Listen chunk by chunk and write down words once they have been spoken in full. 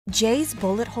Jays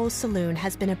Bullet Hole Saloon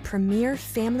has been a premier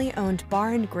family-owned bar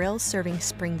and grill serving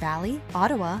Spring Valley,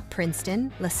 Ottawa, Princeton,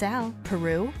 LaSalle,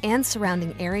 Peru, and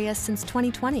surrounding areas since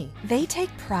 2020. They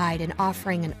take pride in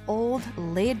offering an old,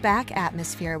 laid-back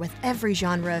atmosphere with every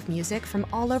genre of music from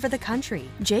all over the country.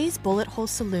 Jays Bullet Hole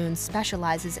Saloon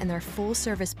specializes in their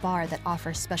full-service bar that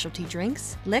offers specialty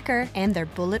drinks, liquor, and their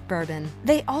Bullet bourbon.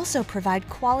 They also provide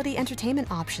quality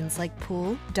entertainment options like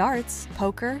pool, darts,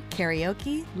 poker,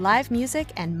 karaoke, live music,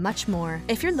 and much more.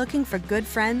 If you're looking for good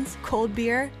friends, cold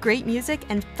beer, great music,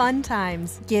 and fun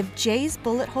times, give Jays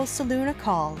Bullet Hole Saloon a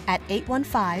call at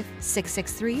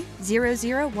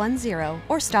 815-663-0010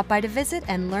 or stop by to visit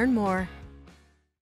and learn more.